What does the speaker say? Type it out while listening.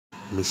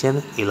Machine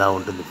ఇలా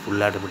ఉంటుంది.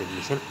 Full automatic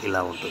machine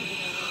ఇలా ఉంటుంది.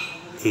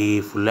 ఈ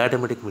ఫుల్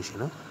ఆటోమేటిక్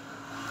మిషన్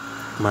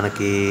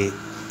మనకి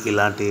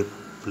ఎలాంటి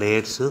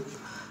ప్లేట్స్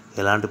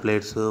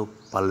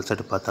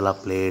పల్చటి పతలా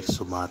ప్లేట్స్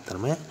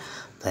మాత్రమే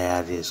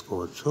తయారు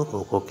చేసుకోవచ్చు.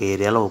 ఒక్కొక్క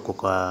ఏరియాలో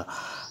ఒక్కొక్క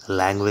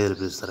లాంగ్వేజ్లు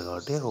పిలుస్తారు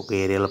కాబట్టి ఒక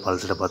ఏరియాలో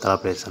పల్చటి పతలా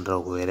ప్లేట్స్ అంటారు,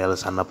 ఒక ఏరియాలో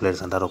సన్న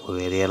ప్లేట్స్ అంటారు, ఒక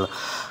ఏరియాలో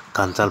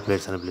కంచాల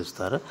ప్లేట్స్ అని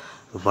పిలుస్తారు.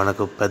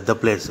 మనకు పెద్ద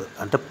ప్లేట్స్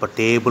అంటే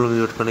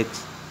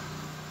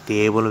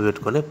టేబుల్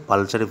పెట్టుకొని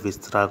పల్చటి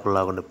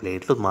విస్తరాకులాగా ఉండే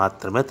ప్లేట్లు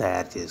మాత్రమే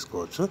తయారు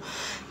చేసుకోవచ్చు.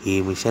 ఈ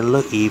మిషన్లో,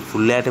 ఈ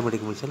ఫుల్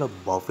ఆటోమేటిక్ మిషన్లో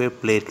బఫే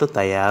ప్లేట్లు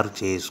తయారు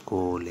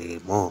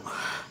చేసుకోలేము.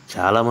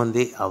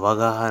 చాలామంది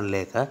అవగాహన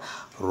లేక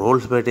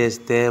రోల్స్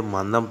పెట్టేస్తే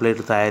మందం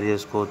ప్లేట్లు తయారు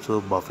చేసుకోవచ్చు,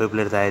 బఫే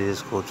ప్లేట్ తయారు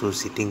చేసుకోవచ్చు,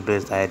 సిట్టింగ్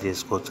ప్లేట్స్ తయారు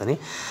చేసుకోవచ్చు అని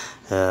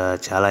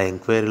చాలా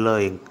ఎంక్వైరీలో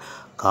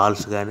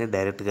కాల్స్ కానీ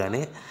డైరెక్ట్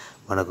కానీ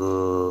మనకు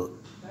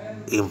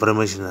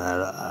ఇన్ఫర్మేషన్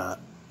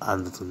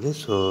అందుతుంది.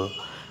 సో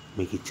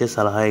మీకు ఇచ్చే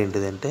సలహా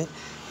ఏంటిదంటే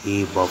ఈ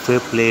బఫే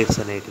ప్లేట్స్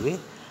అనేటివి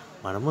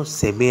మనము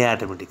సెమీ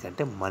ఆటోమేటిక్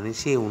అంటే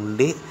మనిషి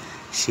ఉండి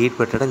షీట్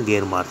పెట్టడం,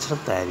 గేర్ మార్చడం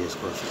తయారు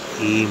చేసుకోవచ్చు.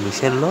 ఈ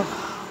మిషన్లో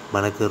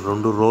మనకు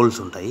 2 రోల్స్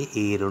ఉంటాయి.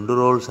 ఈ 2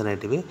 రోల్స్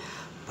అనేటివి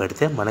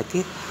పెడితే మనకి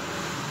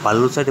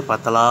పలుచటి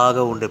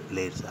పతలాగా ఉండే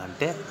ప్లేట్స్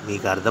అంటే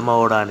మీకు అర్థం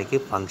అవ్వడానికి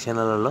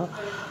ఫంక్షన్లలో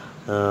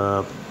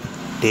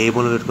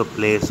టేబుల్ పెట్టుకో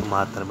ప్లేట్స్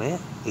మాత్రమే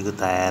మీకు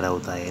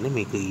తయారవుతాయని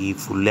మీకు ఈ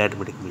ఫుల్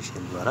ఆటోమేటిక్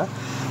మిషన్ ద్వారా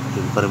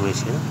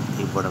ఇన్ఫర్మేషన్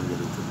ఇవ్వడం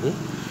జరుగుతుంది.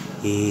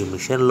 ఈ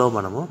మిషన్లో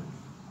మనము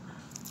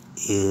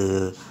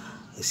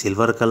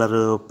silver colour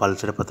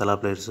పల్చడి పతలా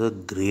plates,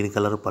 green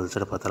colour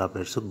పల్చడి పతలా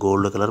plates,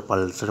 gold colour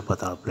పల్చడి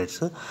పతలా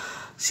plates,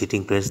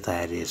 sitting plates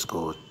తయారు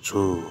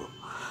చేసుకోవచ్చు.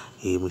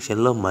 ఈ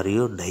మిషన్లో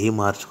మరియు డై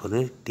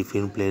మార్చుకొని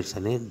టిఫిన్ ప్లేట్స్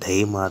అని డై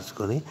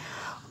మార్చుకొని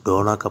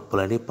డోనా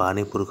కప్పులని,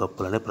 పానీపూరి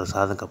కప్పులని,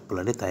 ప్రసాదం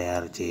కప్పులని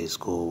తయారు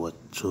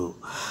చేసుకోవచ్చు.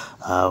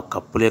 ఆ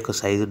కప్పుల యొక్క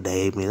సైజు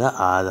డై మీద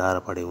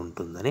ఆధారపడి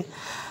ఉంటుందని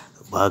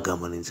బాగా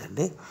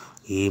గమనించండి.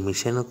 ఈ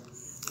మిషన్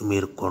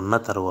మీరు కొన్న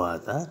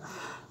తర్వాత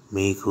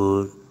మీకు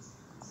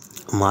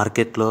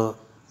మార్కెట్లో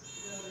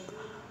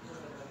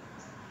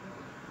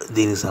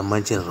దీనికి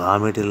సంబంధించిన రా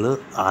మెటీరియల్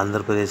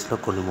ఆంధ్రప్రదేశ్లో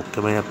కొన్ని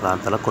ముఖ్యమైన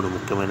ప్రాంతాల్లో, కొన్ని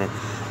ముఖ్యమైన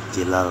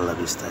జిల్లాలో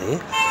లభిస్తాయి.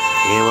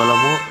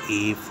 కేవలము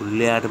ఈ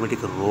ఫుల్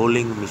ఆటోమేటిక్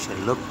రోలింగ్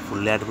మిషన్లో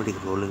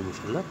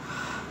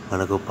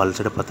మనకు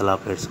పల్చడి పతలా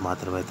ప్లేట్స్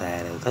మాత్రమే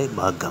తయారవుతాయి.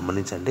 బాగా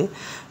గమనించండి.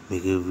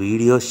 మీకు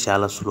వీడియోస్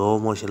చాలా స్లో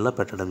మోషన్లో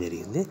పెట్టడం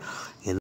జరిగింది.